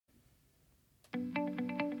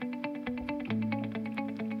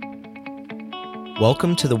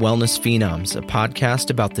Welcome to the Wellness Phenoms, a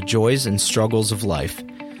podcast about the joys and struggles of life.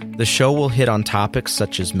 The show will hit on topics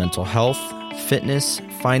such as mental health, fitness,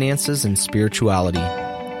 finances, and spirituality.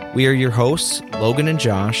 We are your hosts, Logan and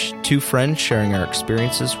Josh, two friends sharing our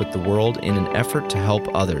experiences with the world in an effort to help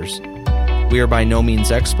others. We are by no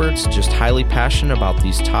means experts, just highly passionate about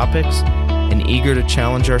these topics and eager to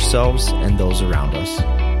challenge ourselves and those around us.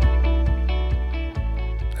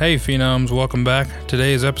 Hey Phenoms, welcome back.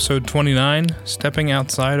 Today is episode 29, Stepping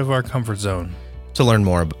Outside of Our Comfort Zone. To learn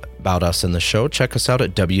more about us and the show, check us out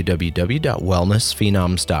at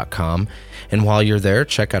www.wellnessphenoms.com. And while you're there,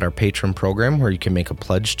 check out our Patreon program where you can make a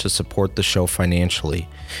pledge to support the show financially.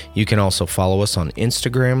 You can also follow us on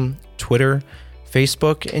Instagram, Twitter,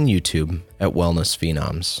 Facebook, and YouTube at Wellness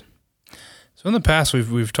Phenoms. So in the past,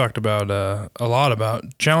 we've talked about a lot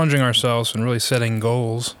about challenging ourselves and really setting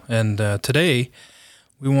goals. And today,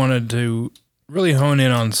 we wanted to really hone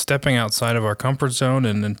in on stepping outside of our comfort zone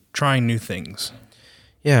and trying new things.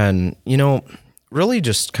 Yeah, and really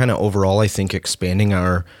just kind of overall, I think expanding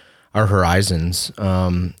our horizons,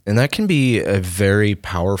 and that can be a very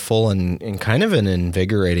powerful and kind of an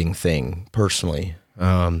invigorating thing personally.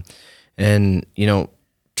 And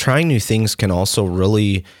trying new things can also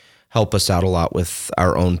really help us out a lot with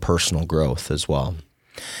our own personal growth as well.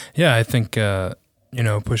 Yeah, I think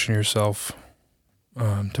pushing yourself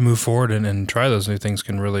to move forward and try those new things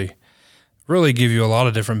can really give you a lot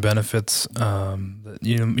of different benefits that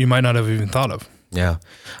you might not have even thought of. Yeah,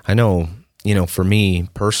 I know. For me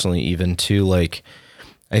personally, even too, like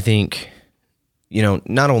I think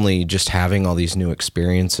not only just having all these new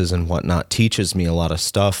experiences and whatnot teaches me a lot of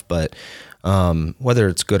stuff, but whether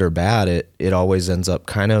it's good or bad, it always ends up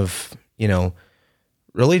kind of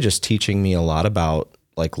really just teaching me a lot about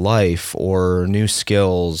like life or new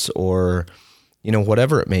skills or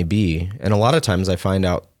whatever it may be. And a lot of times I find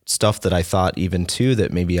out stuff that I thought even too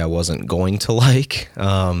that maybe I wasn't going to like.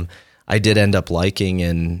 I did end up liking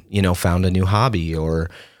and, found a new hobby or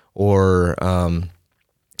a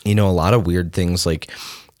lot of weird things like,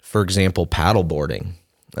 for example, paddleboarding.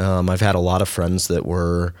 I've had a lot of friends that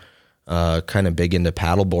were kind of big into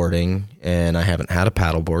paddleboarding, and I haven't had a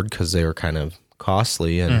paddleboard because they were kind of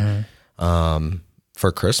costly. And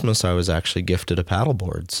for Christmas, I was actually gifted a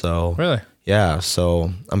paddleboard. So really? Yeah,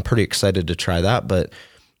 so I'm pretty excited to try that, but,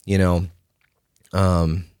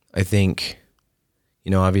 I think,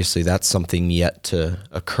 obviously that's something yet to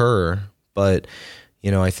occur, but,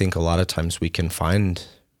 I think a lot of times we can find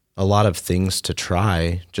a lot of things to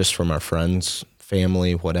try just from our friends,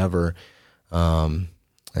 family, whatever, and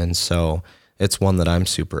so it's one that I'm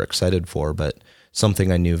super excited for, but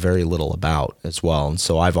something I knew very little about as well. And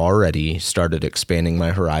so I've already started expanding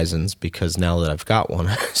my horizons because now that I've got one,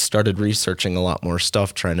 I started researching a lot more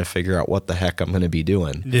stuff, trying to figure out what the heck I'm going to be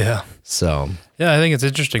doing. Yeah. So, yeah, I think it's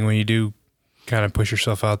interesting when you do kind of push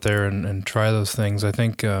yourself out there and try those things. I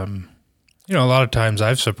think, a lot of times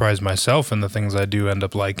I've surprised myself in the things I do end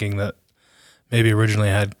up liking that maybe originally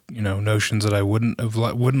I had, notions that I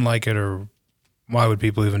wouldn't like it, or why would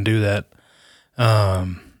people even do that?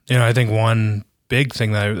 I think one big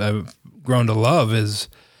thing that I've grown to love is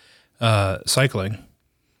cycling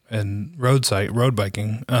and road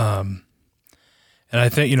biking. And I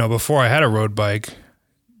think, before I had a road bike,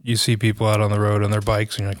 you see people out on the road on their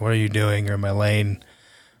bikes and you're like, what are you doing? You're in my lane,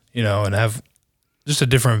 and have just a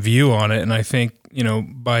different view on it. And I think,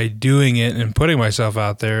 by doing it and putting myself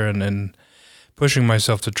out there and pushing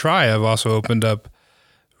myself to try, I've also opened up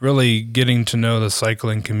really getting to know the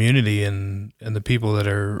cycling community and the people that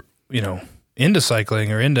are, into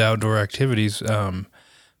cycling or into outdoor activities,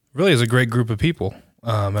 really is a great group of people.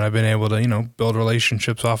 And I've been able to, build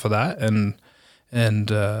relationships off of that and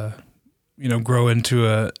grow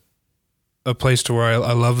into a place to where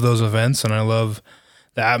I love those events and I love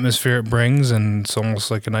the atmosphere it brings. And it's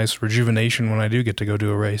almost like a nice rejuvenation when I do get to go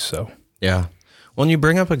do a race. So, yeah. Well, and you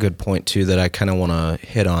bring up a good point too, that I kind of want to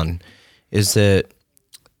hit on is that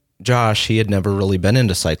Josh, he had never really been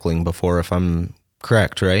into cycling before, if I'm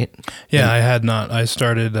correct, right? Yeah, I had not. I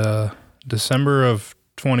started December of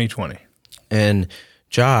 2020. And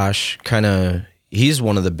Josh he's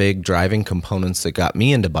one of the big driving components that got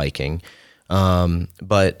me into biking.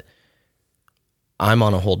 But I'm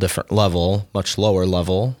on a whole different level, much lower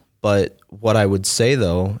level. But what I would say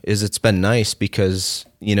though, is it's been nice because,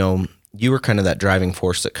 you were kind of that driving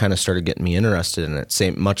force that kind of started getting me interested in it.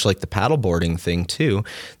 Same, much like the paddleboarding thing too.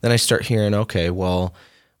 Then I start hearing, okay, well,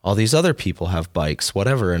 all these other people have bikes,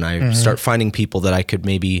 whatever. And I start finding people that I could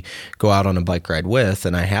maybe go out on a bike ride with.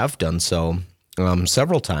 And I have done so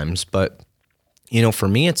several times. But, for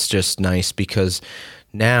me, it's just nice because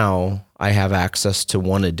now I have access to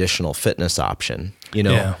one additional fitness option, you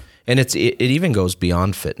know. Yeah. And it even goes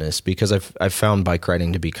beyond fitness, because I've found bike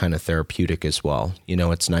riding to be kind of therapeutic as well. You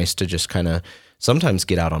know, it's nice to just kind of sometimes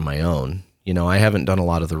get out on my own. You know, I haven't done a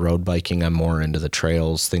lot of the road biking. I'm more into the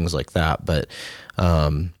trails, things like that. But,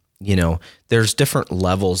 you know, there's different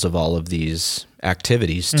levels of all of these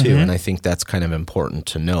activities too. Mm-hmm. And I think that's kind of important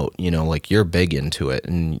to note, you know, like you're big into it.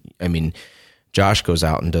 And I mean, Josh goes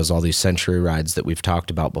out and does all these century rides that we've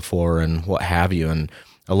talked about before and what have you, and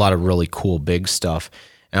a lot of really cool big stuff.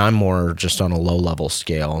 And I'm more just on a low level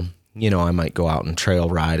scale. You know, I might go out and trail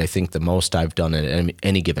ride. I think the most I've done at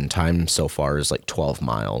any given time so far is like 12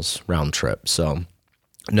 miles round trip. So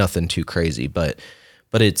nothing too crazy, but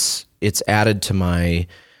it's added to my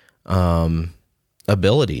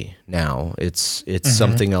ability now. It's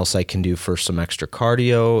something else I can do for some extra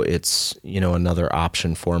cardio. It's, you know, another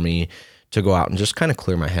option for me to go out and just kind of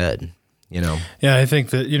clear my head, you know? Yeah, I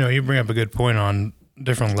think that, you know, you bring up a good point on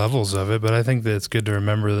different levels of it, but I think that it's good to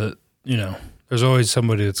remember that, you know, there's always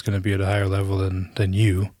somebody that's going to be at a higher level than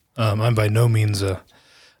you. I'm by no means a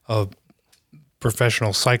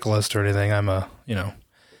professional cyclist or anything. I'm a, you know,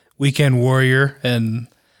 weekend warrior, and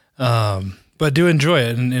but do enjoy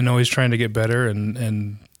it, and always trying to get better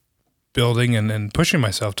and building and pushing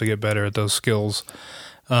myself to get better at those skills.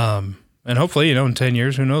 And hopefully, you know, in 10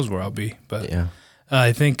 years, who knows where I'll be. But yeah.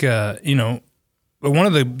 I think, you know, but one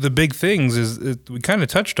of the big things is we kind of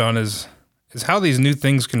touched on is how these new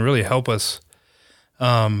things can really help us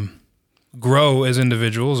grow as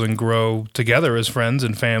individuals and grow together as friends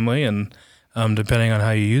and family, and depending on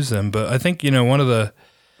how you use them. But I think, you know,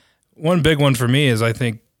 one big one for me is, I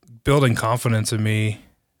think, building confidence in me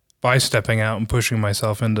by stepping out and pushing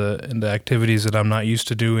myself into activities that I'm not used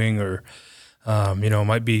to doing, or you know,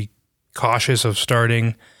 might be cautious of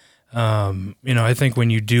starting. You know, I think when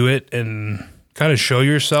you do it and kind of show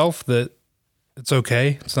yourself that it's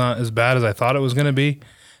okay, it's not as bad as I thought it was going to be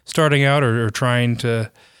starting out or trying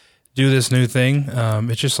to do this new thing.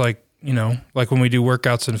 It's just like, you know, like when we do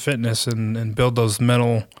workouts and fitness and build those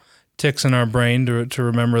mental ticks in our brain to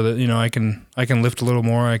remember that, you know, I can lift a little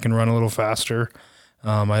more, I can run a little faster.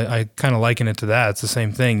 I kind of liken it to that. It's the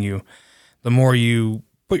same thing. The more you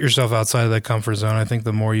put yourself outside of that comfort zone, I think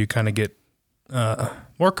the more you kind of get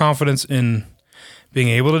more confidence in being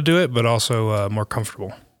able to do it, but also more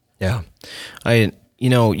comfortable. Yeah. You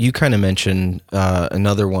know, you kind of mentioned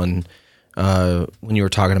another one when you were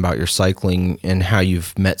talking about your cycling and how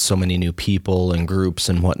you've met so many new people and groups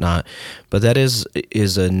and whatnot. But that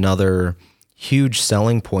is another huge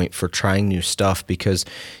selling point for trying new stuff, because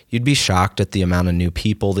you'd be shocked at the amount of new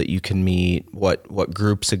people that you can meet, what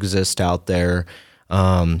groups exist out there.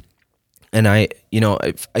 And I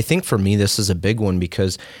think for me, this is a big one,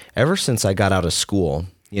 because ever since I got out of school,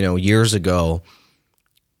 you know, years ago,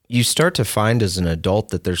 you start to find as an adult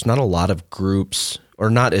that there's not a lot of groups, or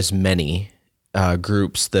not as many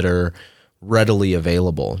groups that are readily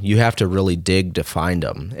available. You have to really dig to find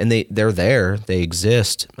them, and they're there, they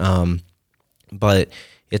exist. But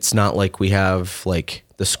it's not like we have like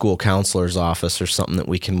the school counselor's office or something that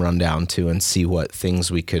we can run down to and see what things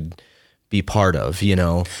we could be part of, you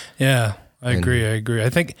know? Yeah, I agree. I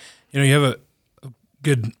think, you know, you have a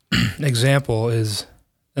good example is,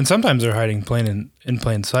 and sometimes they're hiding in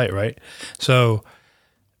plain sight, right? So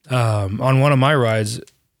on one of my rides,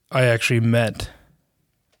 I actually met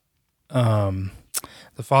the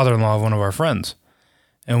father-in-law of one of our friends,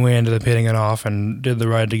 and we ended up hitting it off and did the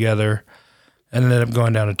ride together, and ended up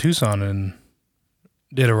going down to Tucson and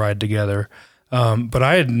did a ride together. But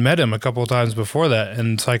I had met him a couple of times before that,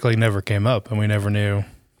 and cycling never came up, and we never knew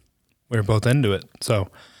we were both into it. So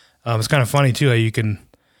it's kind of funny too how you can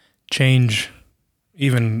change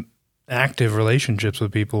even active relationships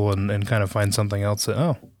with people and kind of find something else that,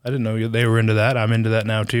 oh, I didn't know they were into that. I'm into that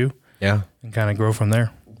now too. Yeah. And kind of grow from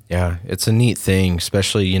there. Yeah. It's a neat thing,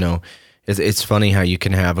 especially, you know, it's funny how you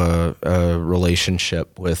can have a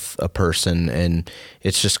relationship with a person and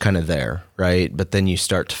it's just kind of there, right? But then you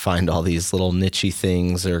start to find all these little niche-y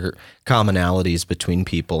things or commonalities between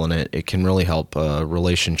people, and it can really help a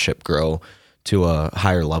relationship grow to a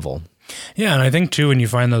higher level. Yeah, and I think too, when you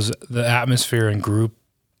find the atmosphere and group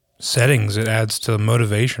settings, it adds to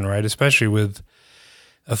motivation, right? Especially with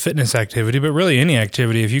a fitness activity, but really any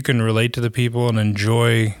activity, if you can relate to the people and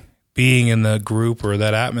enjoy being in the group or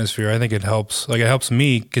that atmosphere, I think it helps. Like, it helps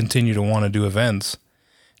me continue to want to do events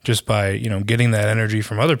just by, you know, getting that energy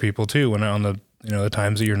from other people too when on the, you know, the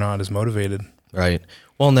times that you're not as motivated. Right.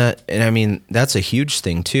 Well, and I mean, that's a huge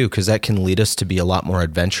thing too, because that can lead us to be a lot more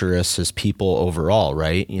adventurous as people overall,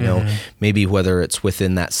 right? You know, maybe whether it's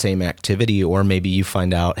within that same activity, or maybe you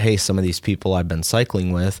find out, hey, some of these people I've been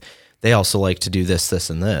cycling with, they also like to do this,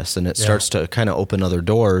 this, and this. And it starts to kind of open other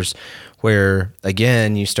doors where,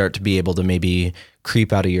 again, you start to be able to maybe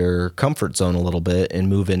creep out of your comfort zone a little bit and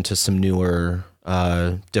move into some newer,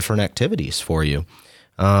 different activities for you.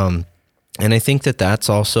 And I think that that's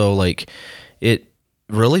also like, it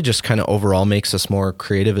really just kind of overall makes us more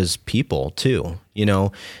creative as people too, you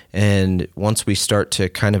know? And once we start to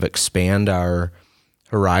kind of expand our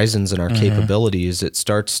horizons and our capabilities, it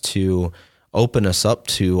starts to open us up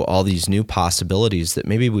to all these new possibilities that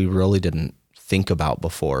maybe we really didn't think about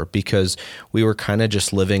before, because we were kind of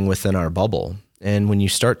just living within our bubble. And when you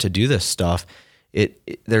start to do this stuff,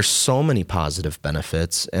 there's so many positive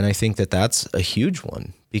benefits. And I think that that's a huge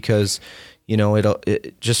one, because, you know,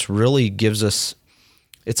 it just really gives us,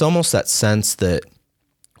 it's almost that sense that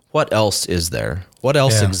what else is there? What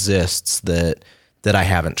else exists that I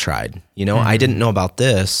haven't tried? You know, I didn't know about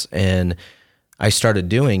this, and I started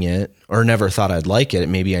doing it, or never thought I'd like it.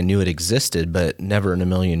 Maybe I knew it existed, but never in a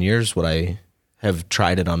million years would I have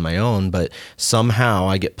tried it on my own. But somehow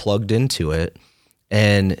I get plugged into it,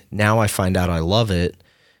 and now I find out I love it.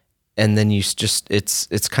 And then you just, it's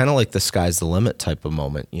kind of like the sky's the limit type of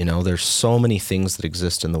moment. You know, there's so many things that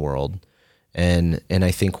exist in the world. And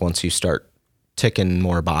I think once you start ticking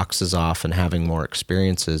more boxes off and having more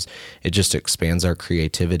experiences, it just expands our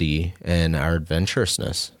creativity and our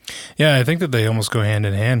adventurousness. Yeah, I think that they almost go hand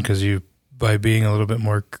in hand, because by being a little bit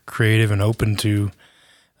more creative and open to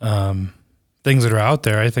things that are out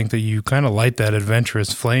there, I think that you kind of light that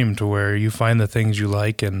adventurous flame to where you find the things you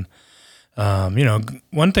like. And, you know,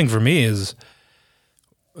 one thing for me is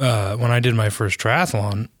when I did my first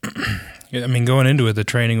triathlon, I mean, going into it, the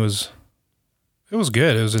training was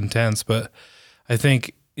good. It was intense, but I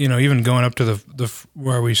think, you know, even going up to the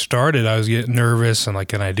where we started, I was getting nervous and like,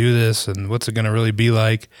 can I do this? And what's it going to really be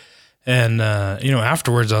like? And, you know,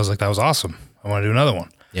 afterwards I was like, that was awesome. I want to do another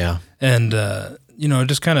one. Yeah. And, you know,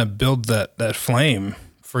 just kind of build that flame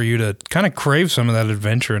for you to kind of crave some of that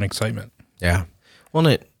adventure and excitement. Yeah. Well,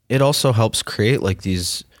 and it also helps create like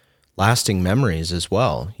these lasting memories as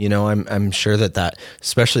well. You know, I'm sure that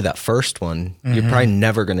especially that first one, you're probably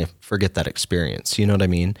never going to forget that experience. You know what I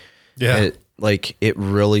mean? Yeah. It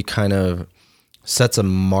really kind of sets a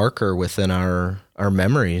marker within our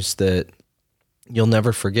memories that you'll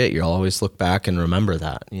never forget. You'll always look back and remember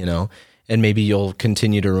that, you know, and maybe you'll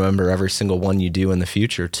continue to remember every single one you do in the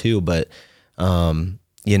future too. But,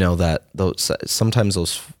 you know, sometimes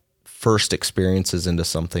those first experiences into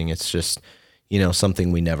something, it's just, you know,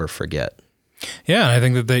 something we never forget. Yeah, I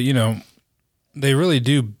think that they really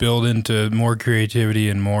do build into more creativity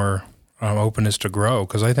and more openness to grow.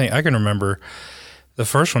 Because I think I can remember the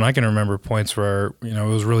first one. I can remember points where, you know,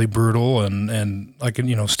 it was really brutal, and I can,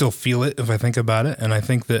 you know, still feel it if I think about it. And I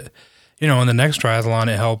think that, you know, in the next triathlon,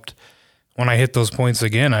 it helped when I hit those points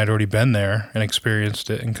again. I'd already been there and experienced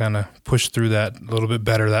it, and kind of pushed through that a little bit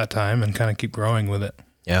better that time, and kind of keep growing with it.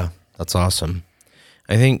 Yeah, that's awesome.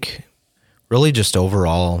 I think really just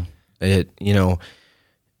overall, you know,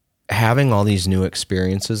 having all these new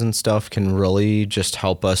experiences and stuff can really just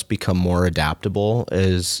help us become more adaptable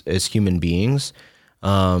as human beings,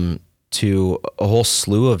 to a whole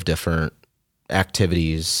slew of different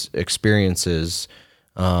activities, experiences,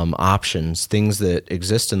 options, things that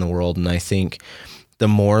exist in the world. And I think the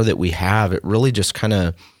more that we have, it really just kind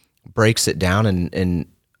of breaks it down, and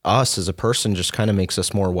us as a person just kind of makes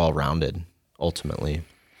us more well-rounded ultimately.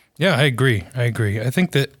 Yeah, I agree. I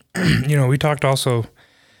think that, you know, we talked also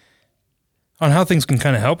on how things can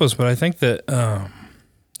kind of help us, but I think that,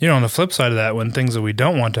 you know, on the flip side of that, when things that we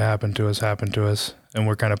don't want to happen to us, and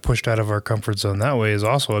we're kind of pushed out of our comfort zone that way, is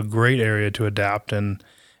also a great area to adapt and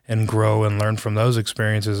grow and learn from those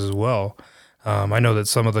experiences as well. I know that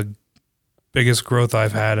some of the biggest growth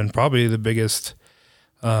I've had, and probably the biggest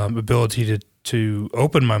ability to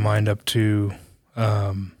open my mind up to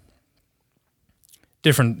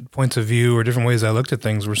different points of view or different ways I looked at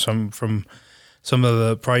things, were from some of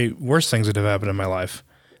the probably worst things that have happened in my life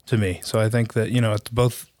to me. So I think that, you know, it's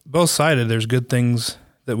both sided. There's good things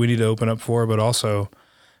that we need to open up for, but also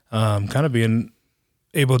kind of being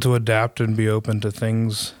able to adapt and be open to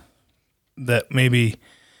things that maybe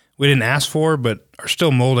we didn't ask for, but are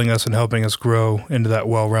still molding us and helping us grow into that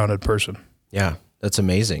well-rounded person. Yeah, that's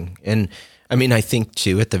amazing. And I mean, I think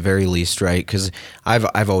too, at the very least, right? Because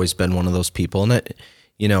I've always been one of those people, and that,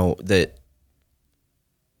 you know, that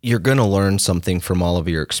you're going to learn something from all of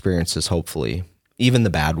your experiences, hopefully, even the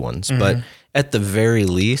bad ones. Mm-hmm. But at the very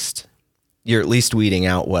least, you're at least weeding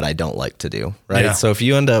out what I don't like to do, right? Yeah. So if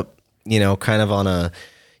you end up, kind of on a,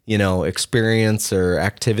 experience or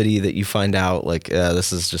activity that you find out like,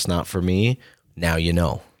 this is just not for me, now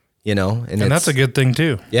and that's a good thing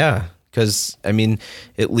too. Yeah. Because, I mean,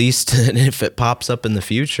 at least if it pops up in the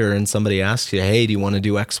future and somebody asks you, hey, do you want to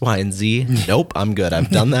do X, Y, and Z? Nope, I'm good. I've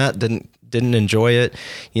done that. Didn't enjoy it,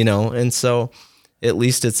 And so at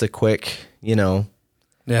least it's a quick,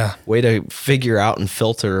 way to figure out and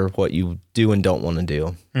filter what you do and don't want to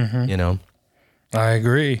do, I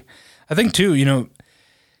agree. I think too,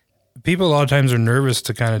 people a lot of times are nervous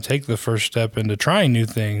to kind of take the first step into trying new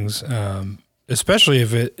things. Especially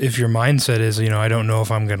if your mindset is, I don't know if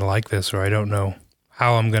I'm going to like this, or I don't know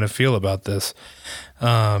how I'm going to feel about this.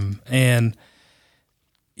 And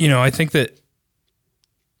I think that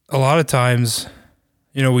a lot of times,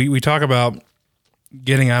 we talk about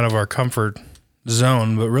getting out of our comfort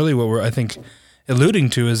zone, but really what we're, I think, alluding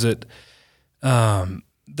to is that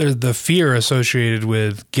there's the fear associated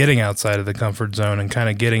with getting outside of the comfort zone and kind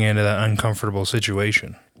of getting into that uncomfortable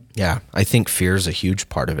situation. Yeah, I think fear is a huge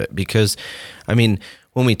part of it because, I mean,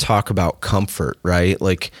 when we talk about comfort, right,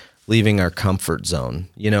 like leaving our comfort zone,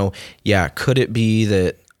 could it be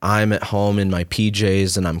that I'm at home in my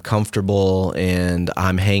PJs and I'm comfortable and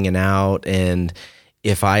I'm hanging out, and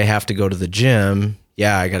if I have to go to the gym,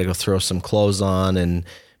 I got to go throw some clothes on and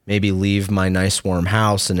maybe leave my nice warm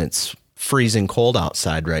house and it's freezing cold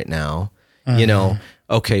outside right now,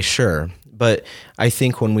 okay, sure. But I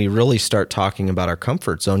think when we really start talking about our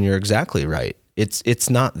comfort zone, you're exactly right. It's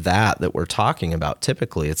not that we're talking about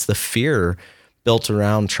typically. It's the fear built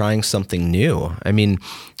around trying something new. I mean,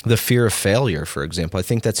 the fear of failure, for example, I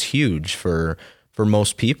think that's huge for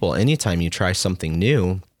most people. Anytime you try something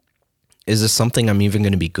new, is this something I'm even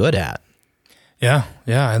going to be good at? Yeah.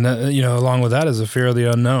 And that, along with that is the fear of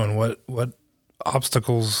the unknown. What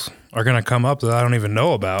obstacles are going to come up that I don't even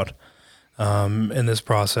know about? In this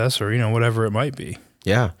process, or, whatever it might be.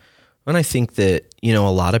 Yeah. And I think that, a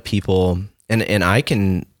lot of people, and I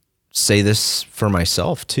can say this for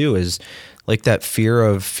myself too, is like that fear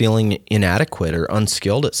of feeling inadequate or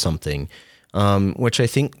unskilled at something, which I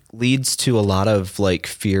think leads to a lot of like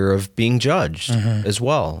fear of being judged as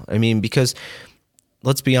well. I mean, because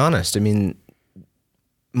let's be honest, I mean,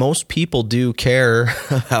 most people do care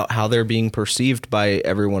about how they're being perceived by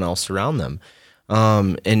everyone else around them.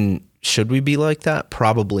 And should we be like that?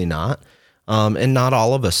 Probably not. And not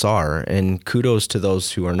all of us are. And kudos to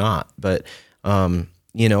those who are not. But,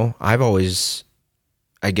 I've always,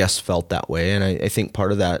 I guess, felt that way. And I think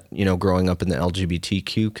part of that, growing up in the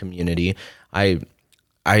LGBTQ community,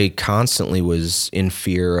 I constantly was in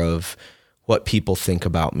fear of what people think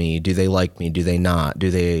about me. Do they like me? Do they not? Do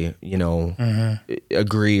they,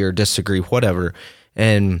 agree or disagree, whatever.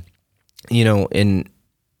 And, and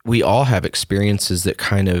we all have experiences that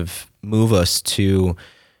kind of move us to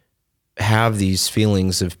have these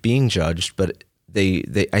feelings of being judged, but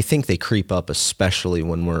I think they creep up, especially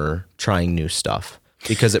when we're trying new stuff,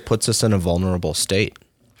 because it puts us in a vulnerable state.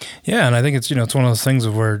 Yeah. And I think it's, it's one of those things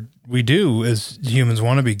of where we do as humans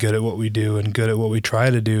want to be good at what we do and good at what we try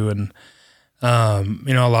to do. And,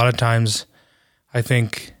 a lot of times I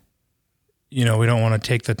think, we don't want to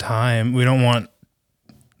take the time. We don't want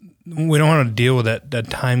to deal with that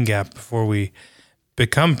time gap before we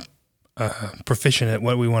become proficient at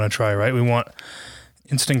what we want to try, right? We want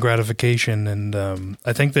instant gratification. And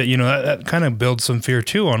I think that, that kind of builds some fear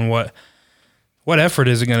too on what effort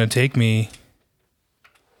is it going to take me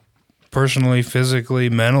personally, physically,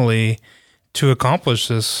 mentally to accomplish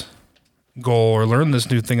this goal or learn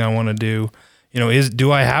this new thing I want to do.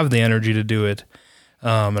 Do I have the energy to do it?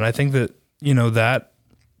 And I think that, that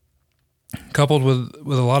coupled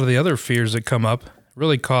with a lot of the other fears that come up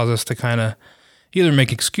really cause us to kind of either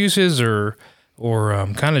make excuses or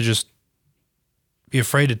kind of just be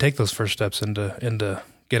afraid to take those first steps into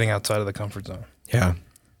getting outside of the comfort zone. Yeah,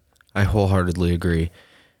 I wholeheartedly agree.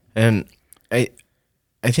 And I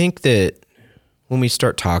think that when we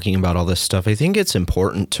start talking about all this stuff, I think it's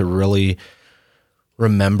important to really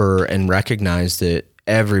remember and recognize that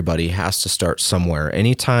everybody has to start somewhere.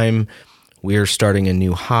 Anytime we're starting a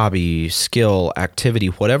new hobby, skill, activity,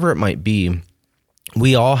 whatever it might be,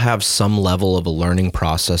 we all have some level of a learning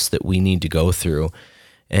process that we need to go through.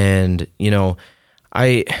 And,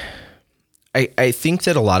 I think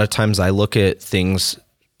that a lot of times I look at things,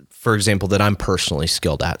 for example, that I'm personally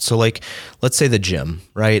skilled at. So like, let's say the gym,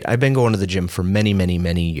 right? I've been going to the gym for many, many,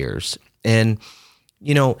 many years. And,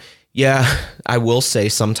 I will say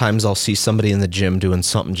sometimes I'll see somebody in the gym doing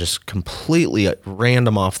something just completely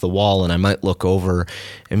random off the wall, and I might look over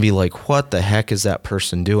and be like, what the heck is that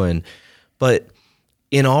person doing? But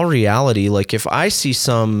in all reality, like if I see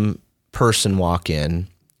some person walk in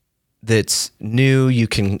that's new, you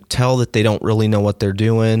can tell that they don't really know what they're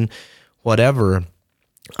doing, whatever,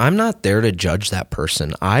 I'm not there to judge that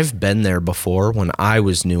person. I've been there before when I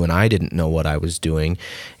was new and I didn't know what I was doing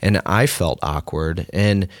and I felt awkward.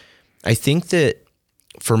 And I think that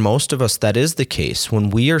for most of us, that is the case. When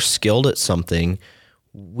we are skilled at something,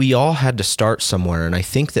 we all had to start somewhere. And I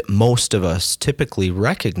think that most of us typically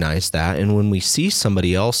recognize that. And when we see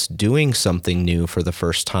somebody else doing something new for the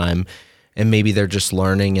first time, and maybe they're just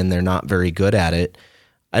learning and they're not very good at it,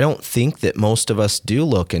 I don't think that most of us do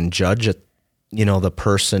look and judge at, the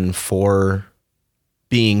person for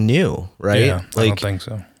being new, right? Yeah, I don't think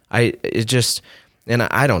so. And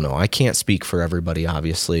I don't know. I can't speak for everybody,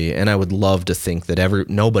 obviously, and I would love to think that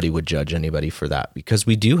nobody would judge anybody for that, because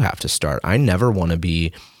we do have to start. I never want to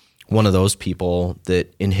be one of those people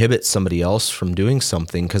that inhibits somebody else from doing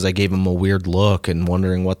something because I gave them a weird look and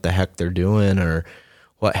wondering what the heck they're doing or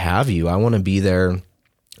what have you. I want to be there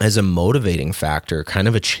as a motivating factor, kind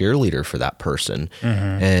of a cheerleader for that person,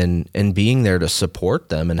 and being there to support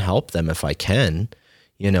them and help them if I can.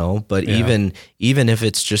 But even if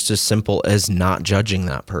it's just as simple as not judging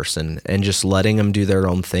that person and just letting them do their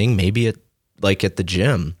own thing, maybe at the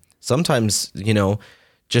gym, sometimes,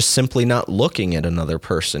 just simply not looking at another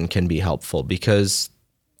person can be helpful, because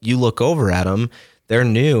you look over at them, they're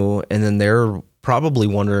new, and then they're probably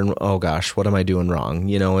wondering, oh gosh, what am I doing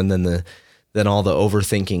wrong? And then all the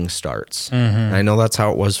overthinking starts. I know that's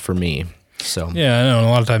how it was for me. So yeah, I know. And a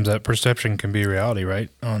lot of times that perception can be reality, right?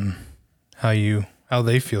 On how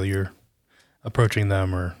they feel you're approaching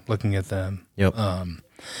them or looking at them. Yep.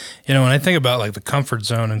 When I think about like the comfort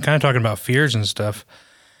zone and kind of talking about fears and stuff,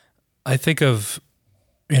 I think of,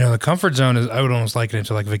 the comfort zone is, I would almost liken it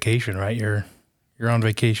to like vacation, right? You're on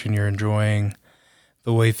vacation, you're enjoying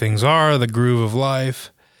the way things are, the groove of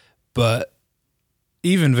life, but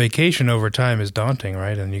even vacation over time is daunting,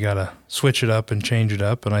 right? And you got to switch it up and change it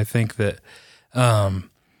up. And I think that, having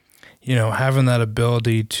that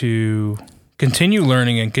ability to continue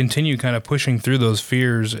learning and continue kind of pushing through those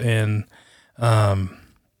fears and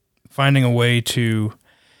finding a way to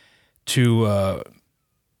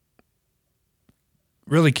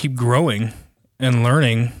really keep growing and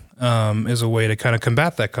learning is a way to kind of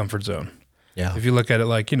combat that comfort zone. Yeah. If you look at it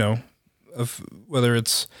like, whether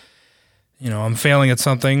it's, I'm failing at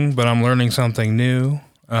something, but I'm learning something new,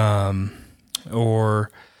 or,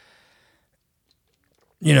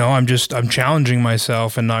 I'm challenging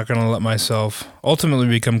myself and not going to let myself ultimately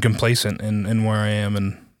become complacent in where I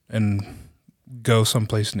am and go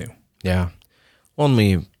someplace new. Yeah. Well, and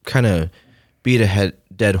we kind of beat a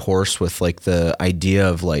dead horse with like the idea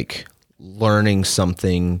of like learning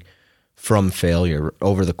something from failure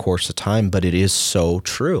over the course of time, but it is so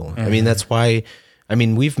true. I mean, that's why,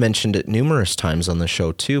 we've mentioned it numerous times on the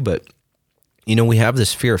show too, but we have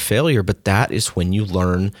this fear of failure, but that is when you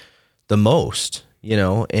learn the most,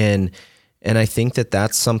 and I think that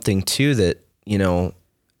that's something too that,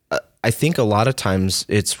 I think a lot of times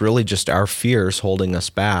it's really just our fears holding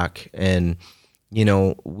us back, and,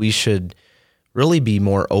 we should really be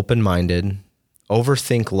more open-minded,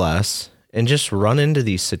 overthink less, and just run into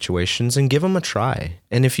these situations and give them a try.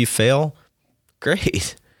 And if you fail,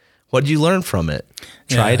 great. What did you learn from it?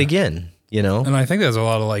 Try it again, And I think there's a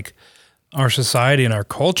lot of like our society and our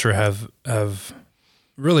culture have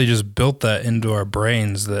really just built that into our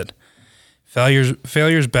brains that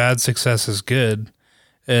failure's bad, success is good.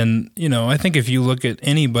 And, I think if you look at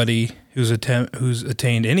anybody who's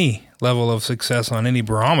attained any level of success on any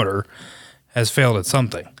barometer has failed at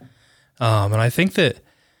something. And I think that,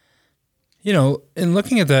 in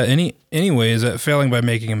looking at that anyway, is that failing by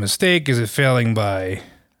making a mistake? Is it failing by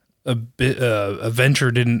a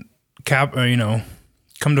venture didn't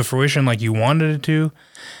come to fruition like you wanted it to,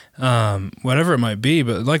 whatever it might be.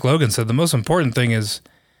 But like Logan said, the most important thing is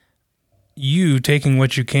you taking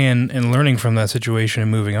what you can and learning from that situation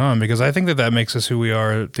and moving on, because I think that makes us who we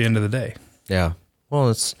are at the end of the day. Yeah. Well,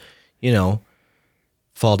 it's,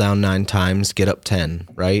 fall down 9 times, get up 10,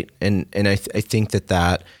 right? And I think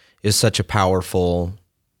that is such a powerful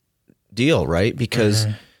deal, right? Because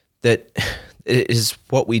that is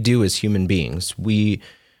what we do as human beings. We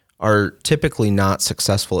are typically not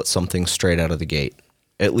successful at something straight out of the gate,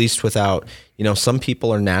 at least without, some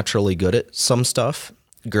people are naturally good at some stuff,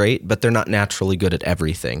 great, but they're not naturally good at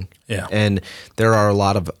everything. Yeah. And there are a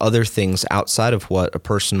lot of other things outside of what a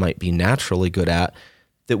person might be naturally good at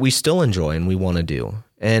that we still enjoy and we want to do.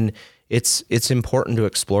 And it's important to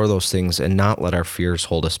explore those things and not let our fears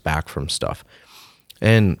hold us back from stuff.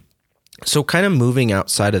 And so kind of moving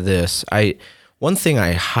outside of this, one thing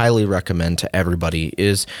I highly recommend to everybody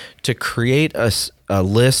is to create a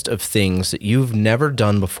list of things that you've never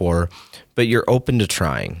done before, but you're open to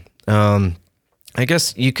trying. I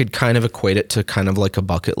guess you could kind of equate it to kind of like a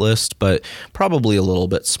bucket list, but probably a little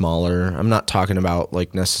bit smaller. I'm not talking about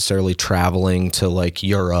like necessarily traveling to like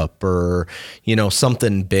Europe or,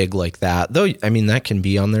 something big like that. Though, I mean, that can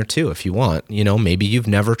be on there too if you want. Maybe you've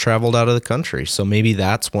never traveled out of the country. So maybe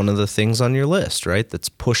that's one of the things on your list, right? That's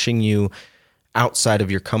pushing you outside of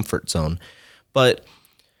your comfort zone. But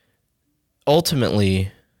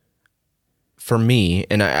ultimately, for me,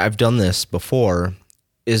 and I've done this before,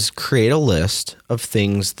 is create a list of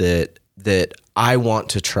things that I want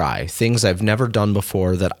to try, things I've never done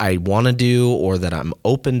before that I want to do or that I'm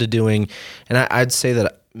open to doing. And I'd say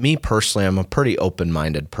that me personally, I'm a pretty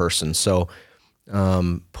open-minded person. So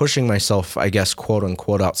pushing myself, I guess, quote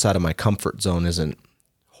unquote, outside of my comfort zone isn't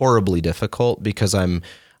horribly difficult because I'm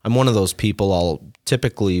one of those people. I'll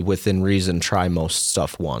typically, within reason, try most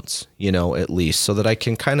stuff once, at least, so that I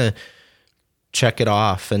can kind of check it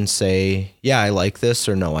off and say, yeah, I like this,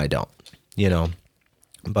 or no, I don't,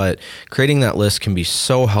 But creating that list can be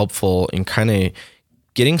so helpful in kind of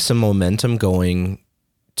getting some momentum going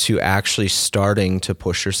to actually starting to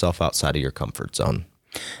push yourself outside of your comfort zone.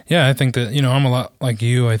 Yeah, I think that, I'm a lot like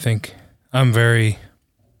you. I think I'm very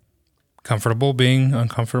comfortable being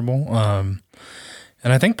uncomfortable.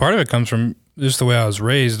 And I think part of it comes from just the way I was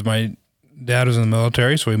raised. My dad was in the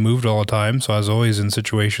military, so we moved all the time. So I was always in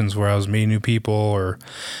situations where I was meeting new people or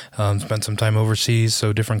spent some time overseas,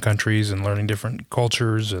 so different countries and learning different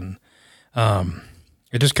cultures. And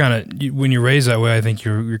it just kind of, when you're raised that way, I think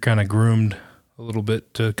you're kind of groomed a little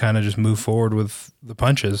bit to kind of just move forward with the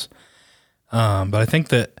punches. But I think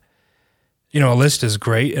that, a list is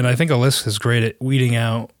great. And I think a list is great at weeding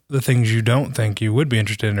out the things you don't think you would be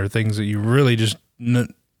interested in or things that you really just,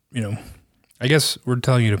 I guess we're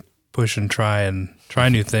telling you to push and try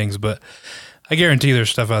new things, but I guarantee there's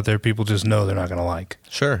stuff out there people just know they're not going to like.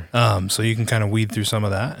 Sure. So you can kind of weed through some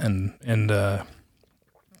of that and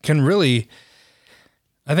can really,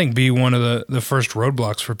 I think, be one of the first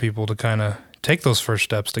roadblocks for people to kind of take those first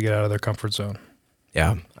steps to get out of their comfort zone.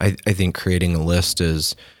 Yeah. I think creating a list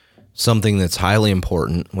is something that's highly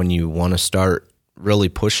important when you want to start really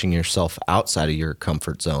pushing yourself outside of your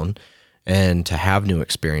comfort zone and to have new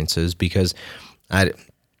experiences, because I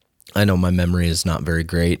know my memory is not very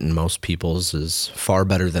great and most people's is far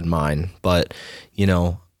better than mine, but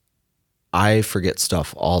I forget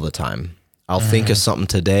stuff all the time. I'll think of something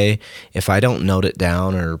today. If I don't note it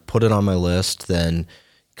down or put it on my list, then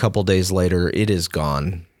a couple days later it is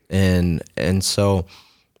gone. And so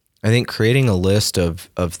I think creating a list of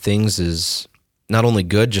things is not only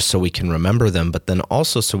good just so we can remember them, but then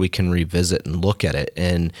also so we can revisit and look at it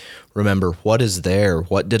and remember what is there,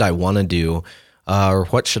 what did I want to do, or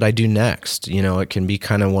what should I do next? It can be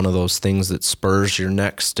kind of one of those things that spurs your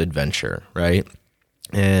next adventure, right?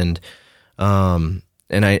 And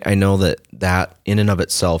I know that in and of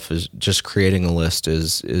itself is just creating a list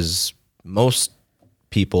is most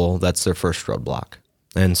people, that's their first roadblock.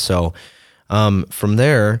 And so from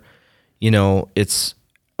there, it's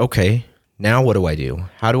okay. Now what do I do?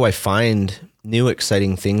 How do I find new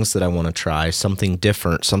exciting things that I want to try, something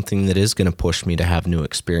different, something that is going to push me to have new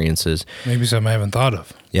experiences? Maybe something I haven't thought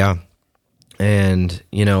of. Yeah. And,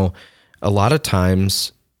 a lot of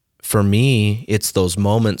times for me, it's those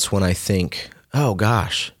moments when I think, oh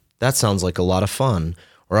gosh, that sounds like a lot of fun,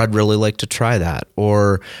 or I'd really like to try that.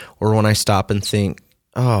 Or when I stop and think,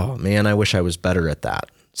 oh man, I wish I was better at that.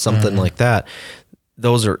 Something like that.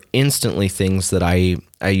 Those are instantly things that I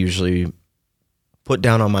usually put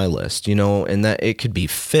down on my list, and that it could be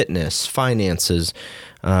fitness, finances,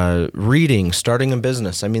 reading, starting a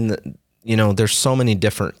business. I mean, there's so many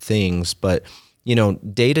different things, but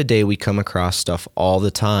day to day we come across stuff all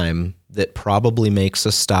the time that probably makes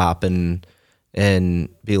us stop and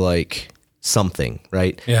be like something,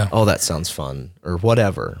 right? Yeah. Oh, that sounds fun or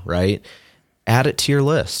whatever, right? Add it to your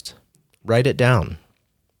list, write it down.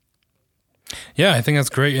 Yeah, I think that's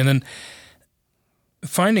great. And then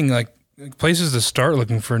finding like places to start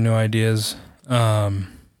looking for new ideas.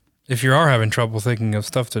 If you are having trouble thinking of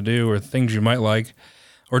stuff to do or things you might like,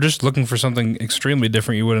 or just looking for something extremely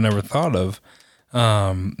different you would have never thought of,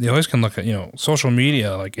 you always can look at, social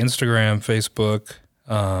media like Instagram, Facebook.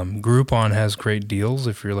 Groupon has great deals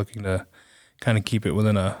if you're looking to kind of keep it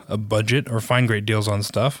within a budget or find great deals on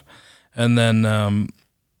stuff. And then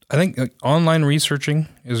I think like online researching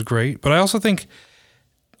is great, but I also think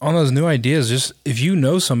on those new ideas, just if you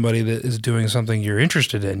know somebody that is doing something you're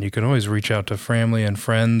interested in, you can always reach out to family and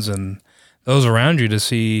friends and those around you to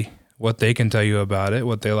see what they can tell you about it,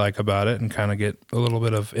 what they like about it, and kind of get a little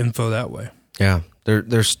bit of info that way. Yeah.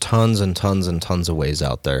 There's tons and tons and tons of ways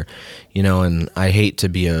out there, and I hate to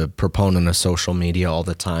be a proponent of social media all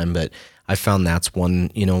the time, but I found that's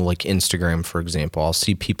one, like Instagram, for example. I'll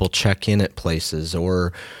see people check in at places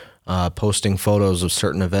or posting photos of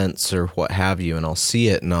certain events or what have you, and I'll see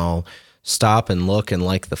it and I'll stop and look and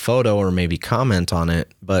like the photo or maybe comment on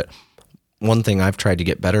it. But one thing I've tried to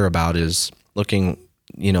get better about is looking,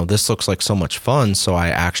 this looks like so much fun. So I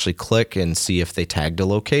actually click and see if they tagged a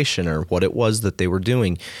location or what it was that they were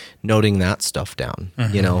doing, noting that stuff down,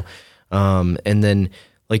 and then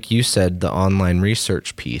like you said, the online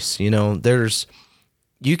research piece,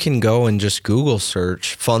 you can go and just Google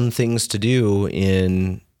search fun things to do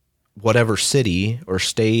in whatever city or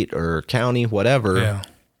state or county, whatever. Yeah.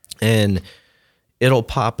 And it'll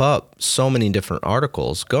pop up so many different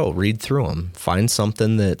articles. Go read through them, find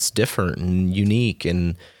something that's different and unique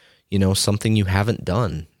and, something you haven't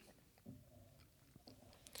done.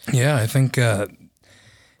 Yeah, I think,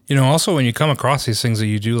 also when you come across these things that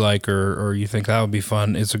you do like or you think that would be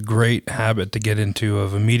fun, it's a great habit to get into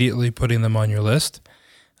of immediately putting them on your list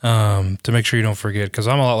to make sure you don't forget. Because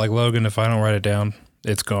I'm a lot like Logan. If I don't write it down,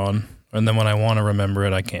 it's gone. And then when I want to remember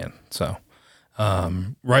it, I can't. So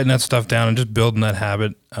writing that stuff down and just building that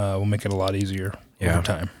habit will make it a lot easier over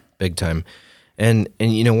time. Big time. And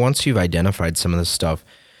once you've identified some of this stuff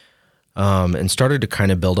and started to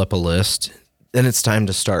kind of build up a list, then it's time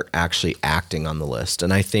to start actually acting on the list.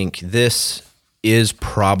 And I think this is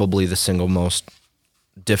probably the single most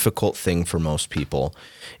difficult thing for most people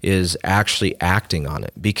is actually acting on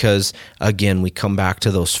it. Because again, we come back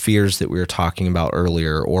to those fears that we were talking about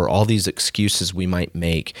earlier, or all these excuses we might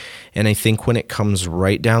make. And I think when it comes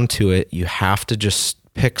right down to it, you have to just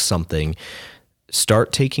pick something,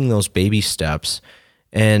 start taking those baby steps,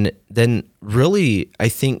 and then really, I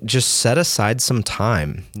think just set aside some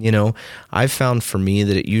time. I've found for me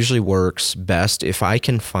that it usually works best if I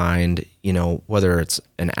can find, whether it's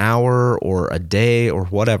an hour or a day or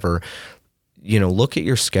whatever, look at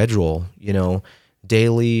your schedule,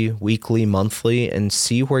 daily, weekly, monthly, and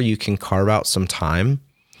see where you can carve out some time,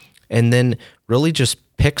 and then really just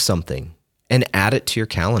pick something and add it to your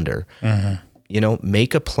calendar. Mm-hmm.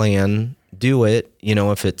 Make a plan, do it.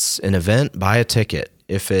 If it's an event, buy a ticket.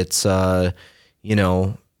 If it's,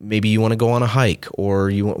 maybe you want to go on a hike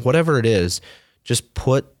or whatever it is, just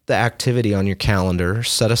put the activity on your calendar,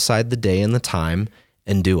 set aside the day and the time,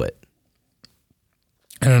 and do it.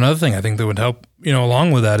 And another thing I think that would help,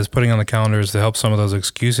 along with that is putting on the calendars to help some of those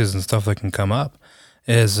excuses and stuff that can come up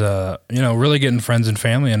is, really getting friends and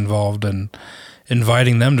family involved and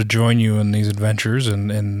inviting them to join you in these adventures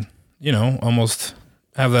and almost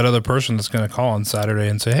have that other person that's going to call on Saturday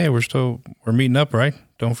and say, hey, we're meeting up, right?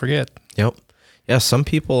 Don't forget. Yep. Yeah. Some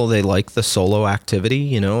people, they like the solo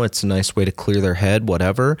activity, it's a nice way to clear their head,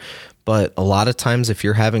 whatever. But a lot of times if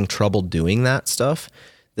you're having trouble doing that stuff,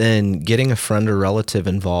 then getting a friend or relative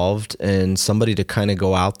involved and somebody to kind of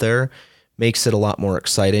go out there makes it a lot more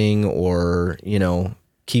exciting, or,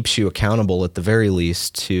 keeps you accountable at the very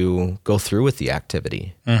least to go through with the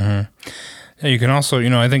activity. Mm-hmm. Yeah, you can also,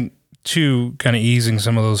 I think, too, kind of easing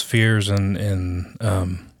some of those fears and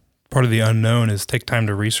part of the unknown is take time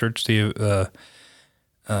to research the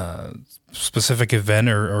specific event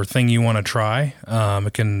or thing you want to try.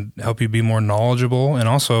 It can help you be more knowledgeable and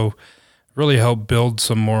also really help build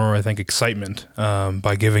some more, I think, excitement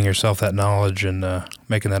by giving yourself that knowledge and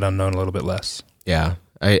making that unknown a little bit less. Yeah,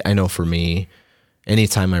 I know for me,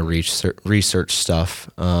 anytime I research stuff,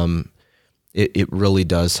 it really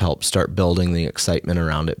does help start building the excitement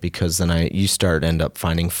around it, because then you end up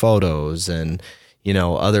finding photos and,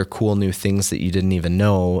 other cool new things that you didn't even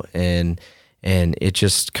know. And it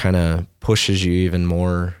just kind of pushes you even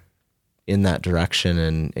more in that direction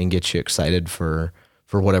and gets you excited for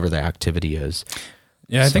whatever the activity is.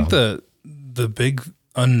 Yeah. I think the big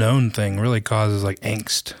unknown thing really causes like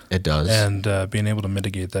angst. It does. And being able to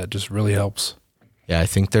mitigate that just really helps. Yeah, I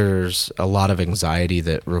think there's a lot of anxiety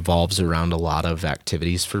that revolves around a lot of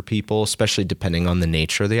activities for people, especially depending on the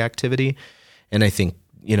nature of the activity. And I think,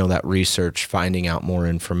 that research, finding out more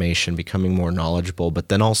information, becoming more knowledgeable, but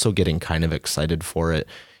then also getting kind of excited for it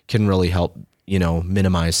can really help,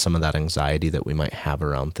 minimize some of that anxiety that we might have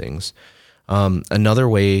around things. Another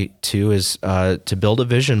way too is to build a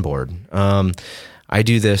vision board. I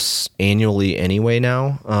do this annually anyway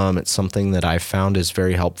now. It's something that I've found is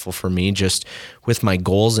very helpful for me just with my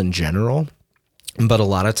goals in general. But a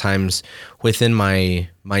lot of times within my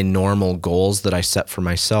normal goals that I set for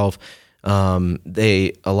myself,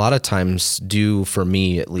 they a lot of times do, for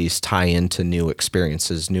me at least, tie into new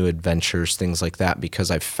experiences, new adventures, things like that,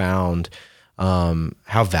 because I've found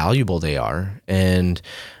how valuable they are. And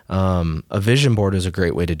a vision board is a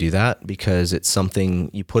great way to do that, because it's something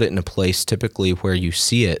you put it in a place typically where you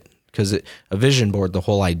see it. Because a vision board, the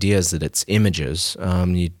whole idea is that it's images.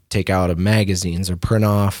 You take out of magazines or print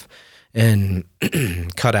off and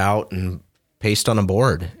cut out and paste on a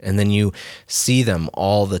board, and then you see them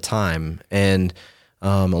all the time. And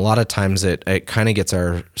a lot of times it kind of gets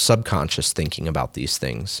our subconscious thinking about these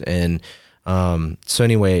things. And so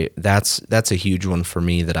anyway, that's a huge one for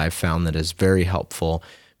me that I've found that is very helpful,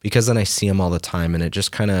 because then I see them all the time, and it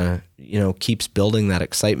just kind of, keeps building that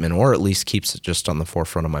excitement, or at least keeps it just on the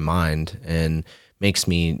forefront of my mind and makes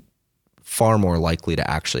me far more likely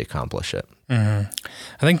to actually accomplish it. Mm-hmm.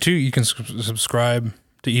 I think too, you can subscribe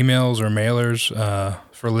to emails or mailers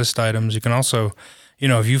for list items. You can also,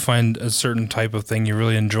 if you find a certain type of thing you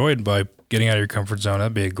really enjoyed by getting out of your comfort zone,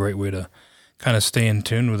 that'd be a great way to kind of stay in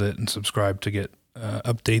tune with it and subscribe to get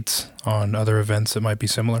updates on other events that might be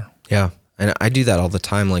similar. Yeah. And I do that all the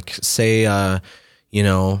time. Like, say,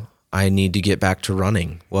 I need to get back to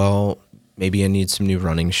running. Well, maybe I need some new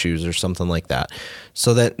running shoes or something like that.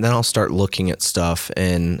 So then I'll start looking at stuff.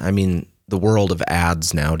 And I mean, the world of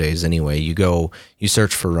ads nowadays anyway, you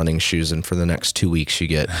search for running shoes, and for the next 2 weeks you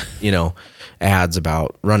get, ads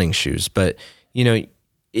about running shoes. But,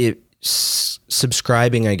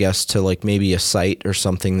 subscribing, I guess, to like maybe a site or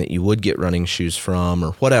something that you would get running shoes from,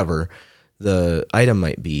 or whatever the item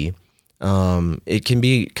might be, it can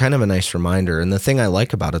be kind of a nice reminder. And the thing I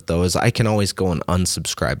like about it, though, is I can always go and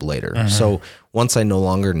unsubscribe later. Mm-hmm. So once I no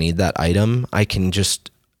longer need that item, I can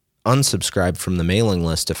just unsubscribe from the mailing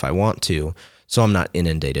list if I want to, so I'm not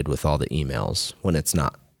inundated with all the emails when it's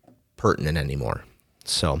not pertinent anymore.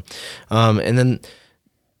 So, and then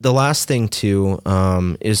the last thing too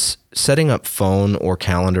is setting up phone or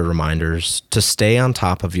calendar reminders to stay on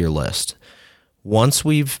top of your list. Once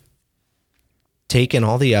we've taken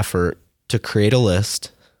all the effort to create a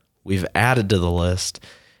list, we've added to the list,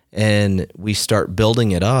 and we start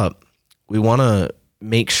building it up, we want to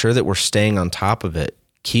make sure that we're staying on top of it,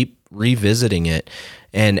 keep revisiting it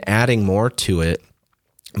and adding more to it.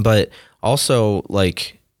 But also,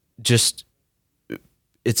 like, just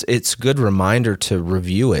it's a good reminder to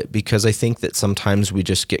review it, because I think that sometimes we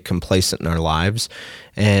just get complacent in our lives,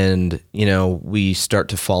 and we start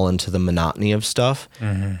to fall into the monotony of stuff.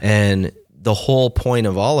 Mm-hmm. And the whole point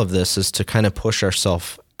of all of this is to kind of push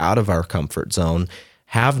ourselves out of our comfort zone,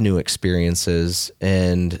 have new experiences,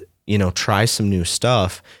 and try some new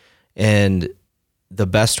stuff. And the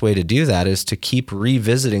best way to do that is to keep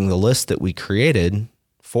revisiting the list that we created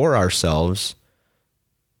for ourselves,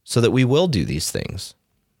 so that we will do these things.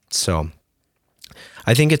 So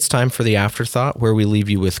I think it's time for the afterthought, where we leave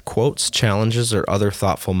you with quotes, challenges, or other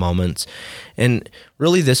thoughtful moments. And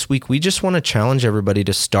really this week, we just want to challenge everybody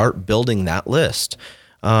to start building that list.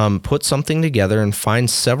 Put something together and find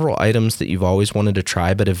several items that you've always wanted to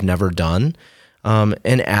try but have never done, and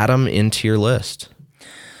add them into your list.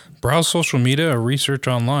 Browse social media or research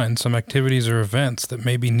online some activities or events that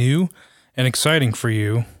may be new and exciting for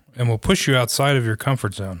you and will push you outside of your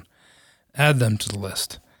comfort zone. Add them to the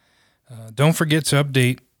list. Don't forget to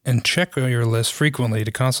update and check your list frequently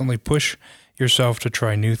to constantly push yourself to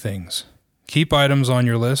try new things. Keep items on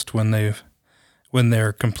your list when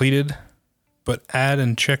they're completed, but add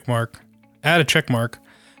a check mark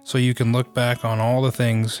so you can look back on all the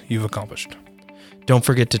things you've accomplished. Don't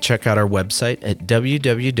forget to check out our website at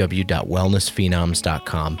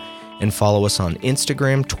www.wellnessphenoms.com and follow us on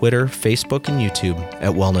Instagram, Twitter, Facebook, and YouTube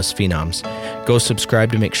at Wellness Phenoms. Go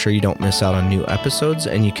subscribe to make sure you don't miss out on new episodes,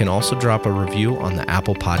 and you can also drop a review on the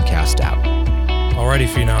Apple Podcast app. Alrighty,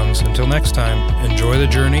 Phenoms, until next time, enjoy the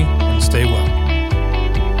journey and stay well.